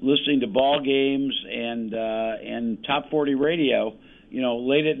 listening to ball games and top 40 radio,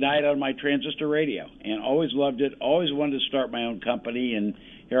 late at night on my transistor radio, and always loved it. Always wanted to start my own company, and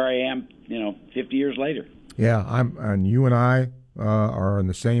here I am, 50 years later. Yeah, and you and I are in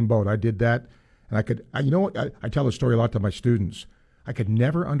the same boat. I did that, and I tell the story a lot to my students. I could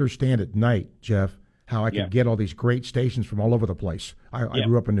never understand at night, Jeff, how I could get all these great stations from all over the place. I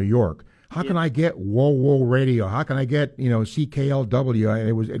grew up in New York. How can I get Whoa Radio? How can I get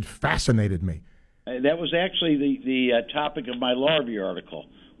CKLW? It fascinated me. That was actually the topic of my law review article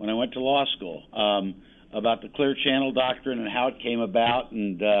when I went to law school, about the Clear Channel Doctrine and how it came about.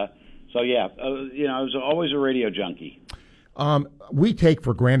 And I was always a radio junkie. We take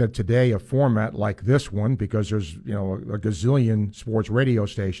for granted today a format like this one because there's a gazillion sports radio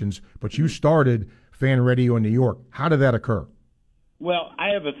stations, but you started fan radio in New York. How did that occur? Well, I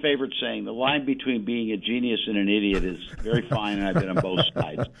have a favorite saying. The line between being a genius and an idiot is very fine, and I've been on both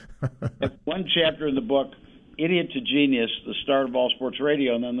sides. One chapter in the book, Idiot to Genius, the start of all sports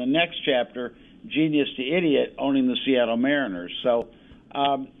radio, and then the next chapter, Genius to Idiot, owning the Seattle Mariners. So,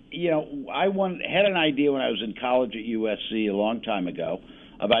 I had an idea when I was in college at USC a long time ago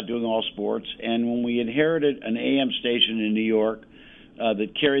about doing all sports, and when we inherited an AM station in New York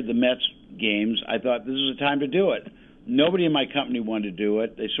that carried the Mets games, I thought this is the time to do it. Nobody in my company wanted to do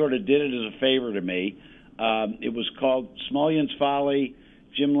it. They sort of did it as a favor to me. It was called Smulyan's Folly.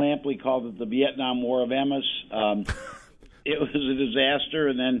 Jim Lampley called it the Vietnam War of Emmis. It was a disaster,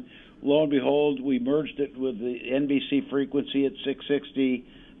 and then lo and behold, we merged it with the NBC frequency at 660,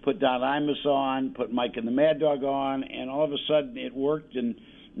 put Don Imus on, put Mike and the Mad Dog on, and all of a sudden it worked, and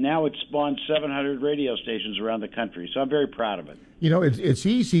now it's spawned 700 radio stations around the country. So I'm very proud of it. It's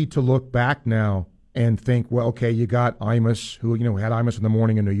easy to look back now and think, well, okay, you got Imus, who had Imus in the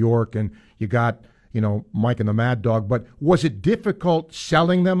Morning in New York, and you got Mike and the Mad Dog. But was it difficult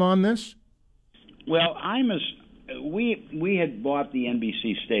selling them on this? Well, Imus, we had bought the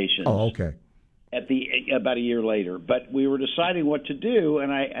NBC stations. Oh, okay. About a year later, but we were deciding what to do,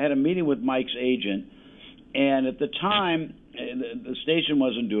 and I had a meeting with Mike's agent, and at the time the station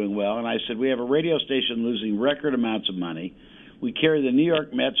wasn't doing well, and I said, we have a radio station losing record amounts of money. We carry the New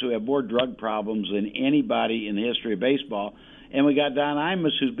York Mets, who have more drug problems than anybody in the history of baseball, and we got Don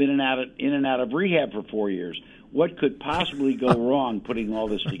Imus, who's been in and out of rehab for 4 years. What could possibly go wrong putting all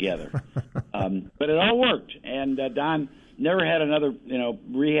this together? But it all worked, and Don never had another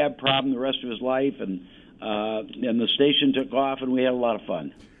rehab problem the rest of his life, and the station took off, and we had a lot of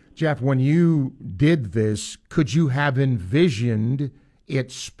fun. Jeff, when you did this, could you have envisioned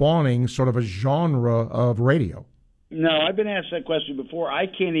it spawning sort of a genre of radio? No, I've been asked that question before. I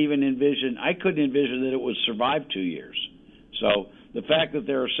couldn't envision that it would survive 2 years. So the fact that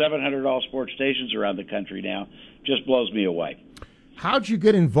there are 700 all-sports stations around the country now just blows me away. How'd you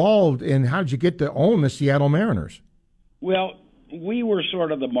get involved, and how'd you get to own the Seattle Mariners? Well, we were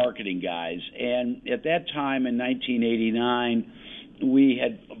sort of the marketing guys, and at that time in 1989, we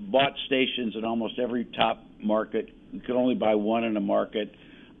had bought stations in almost every top market. We could only buy one in a market.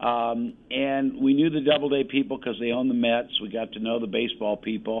 And we knew the Doubleday people because they owned the Mets. We got to know the baseball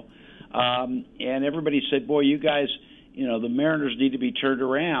people. And everybody said, boy, you guys, the Mariners need to be turned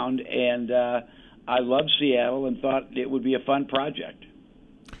around. And I loved Seattle and thought it would be a fun project.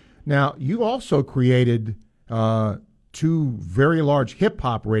 Now, you also created two very large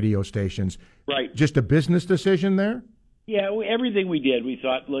hip-hop radio stations. Right. Just a business decision there? Yeah, everything we did, we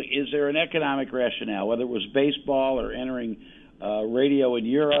thought, look, is there an economic rationale, whether it was baseball or entering radio in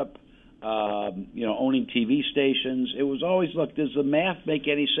Europe, owning TV stations. It was always, look, does the math make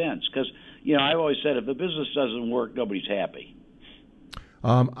any sense? Because, I've always said if the business doesn't work, nobody's happy.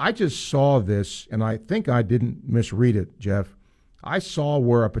 I just saw this, and I think I didn't misread it, Jeff. I saw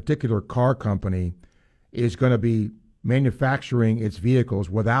where a particular car company is going to be manufacturing its vehicles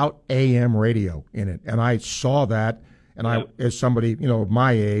without AM radio in it. And I saw that, and I, as somebody, of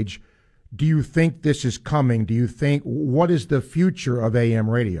my age, do you think this is coming? Do you think, what is the future of AM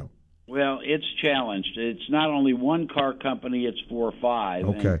radio? Well, it's challenged. It's not only one car company, it's 4 or 5.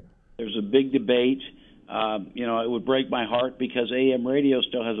 Okay. And there's a big debate. It would break my heart because AM radio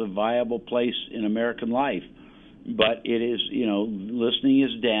still has a viable place in American life. But it is, listening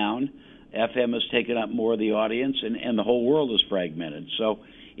is down. FM has taken up more of the audience, and the whole world is fragmented. So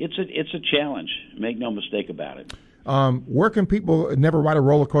it's a challenge. Make no mistake about it. Where can people never ride a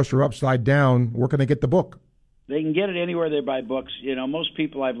roller coaster upside down? Where can they get the book? They can get it anywhere they buy books. Most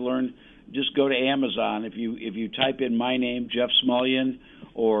people I've learned just go to Amazon. If you type in my name, Jeff Smulyan,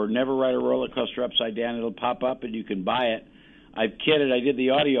 or Never Ride a Roller Coaster Upside Down, it'll pop up and you can buy it. I've kidded. I did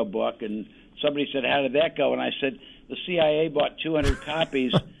the audio book, and somebody said, "How did that go?" And I said, the CIA bought 200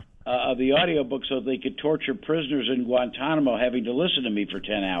 copies of the audio book so they could torture prisoners in Guantanamo having to listen to me for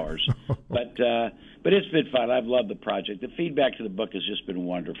 10 hours. But it's been fun. I've loved the project. The feedback to the book has just been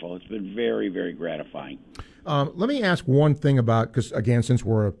wonderful. It's been very, very gratifying. Let me ask one thing about, because again, since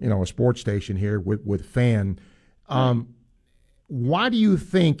we're a sports station here with FAN, why do you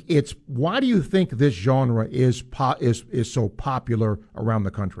think this genre is so popular around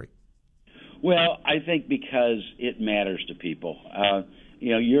the country? Well, I think because it matters to people.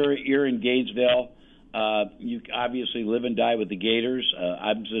 You're in Gainesville. You obviously live and die with the Gators.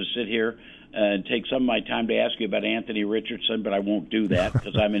 I'm going to sit here and take some of my time to ask you about Anthony Richardson, but I won't do that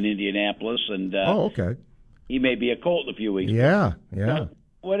because I'm in Indianapolis, and okay. He may be a Colt in a few weeks. Yeah. So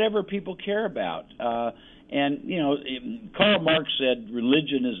whatever people care about. And Karl Marx said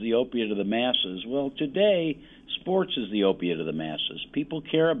religion is the opiate of the masses. Well, today, sports is the opiate of the masses. People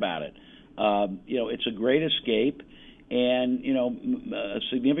care about it. It's a great escape, and, a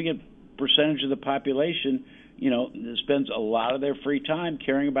significant percentage of the population, spends a lot of their free time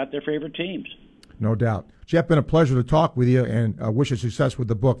caring about their favorite teams. No doubt. Jeff, been a pleasure to talk with you, and wish you success with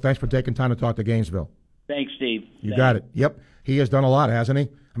the book. Thanks for taking time to talk to Gainesville. Thanks, Steve. You got it. Yep. He has done a lot, hasn't he?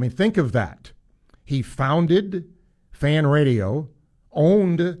 I mean, think of that. He founded Fan Radio,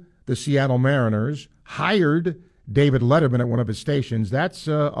 owned the Seattle Mariners, hired David Letterman at one of his stations. That's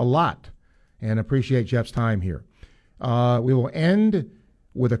a lot, and appreciate Jeff's time here. We will end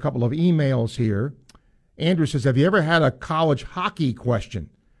with a couple of emails here. Andrew says, have you ever had a college hockey question?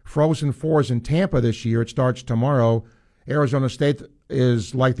 Frozen Fours in Tampa this year. It starts tomorrow. Arizona State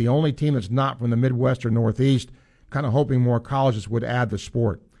is like the only team that's not from the Midwest or Northeast, kind of hoping more colleges would add the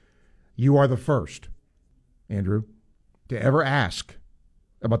sport. You are the first, Andrew, to ever ask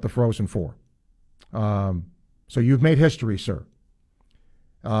about the Frozen Four. So you've made history, sir.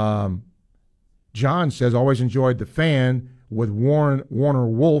 John says, always enjoyed the Fan with Warner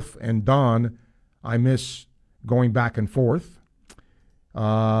Wolf and Don. I miss going back and forth.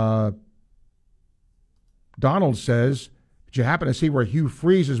 Donald says, did you happen to see where Hugh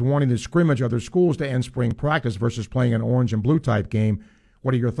Freeze is wanting to scrimmage other schools to end spring practice versus playing an orange and blue type game?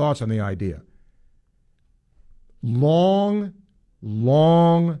 What are your thoughts on the idea? Long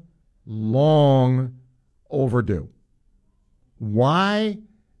overdue. Why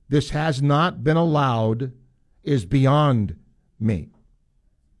this has not been allowed is beyond me.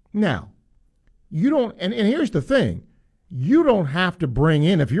 Now, you don't, and here's the thing, you don't have to bring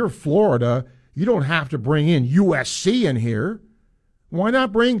in, if you're Florida, you don't have to bring in USC in here. Why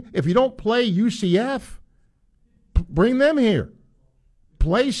not bring, if you don't play UCF, bring them here.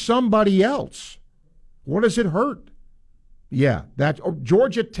 Play somebody else. What does it hurt? Yeah, that's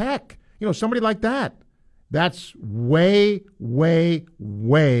Georgia Tech, somebody like that. That's way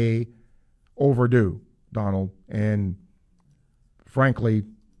overdue, Donald, and frankly,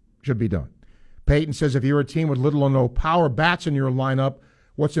 should be done. Peyton says, if you're a team with little or no power bats in your lineup,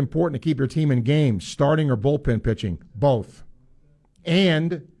 what's important to keep your team in games, starting or bullpen pitching? Both.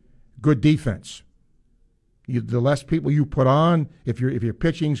 And good defense. The less people you put on, if your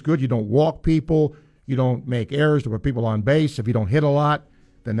pitching's good, you don't walk people, you don't make errors to put people on base. If you don't hit a lot,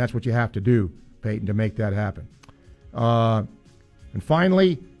 then that's what you have to do, Peyton, to make that happen. And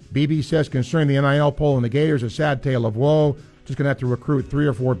finally, BB says, concerning the NIL poll and the Gators, a sad tale of woe. Just going to have to recruit 3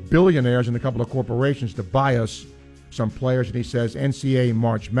 or 4 billionaires and a couple of corporations to buy us some players. And he says NCAA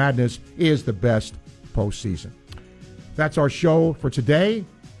March Madness is the best postseason. That's our show for today.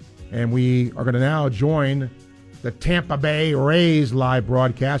 And we are going to now join the Tampa Bay Rays live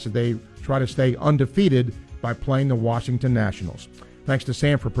broadcast as they try to stay undefeated by playing the Washington Nationals. Thanks to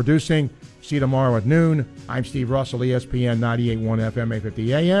Sam for producing. See you tomorrow at noon. I'm Steve Russell, ESPN 98.1 FM,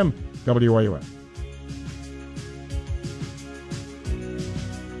 850 AM, WRUF.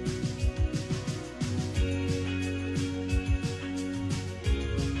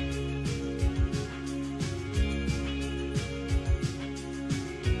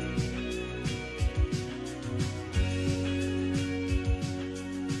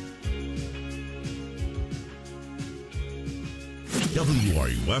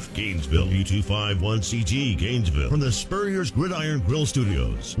 WRUF Gainesville, U251CG Gainesville. From the Spurrier's Gridiron Grill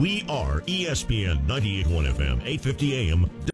Studios, we are ESPN 98.1 FM, 850 AM.